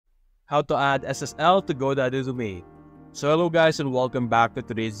how to add SSL to Godaddy domain. So hello guys and welcome back to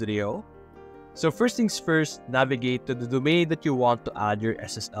today's video. So first things first, navigate to the domain that you want to add your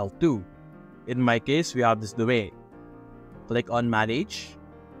SSL to. In my case, we have this domain. Click on manage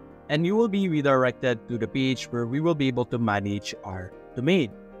and you will be redirected to the page where we will be able to manage our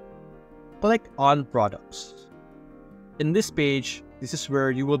domain. Click on products. In this page, this is where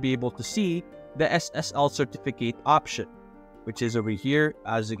you will be able to see the SSL certificate option, which is over here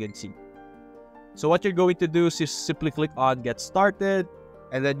as you can see. So what you're going to do is just simply click on get started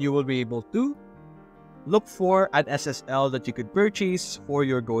and then you will be able to look for an SSL that you could purchase for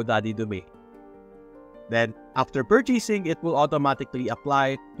your Godaddy domain. Then after purchasing, it will automatically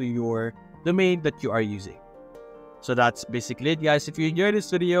apply to your domain that you are using. So that's basically it guys. If you enjoyed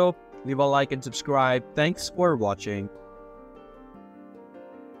this video, leave a like and subscribe. Thanks for watching.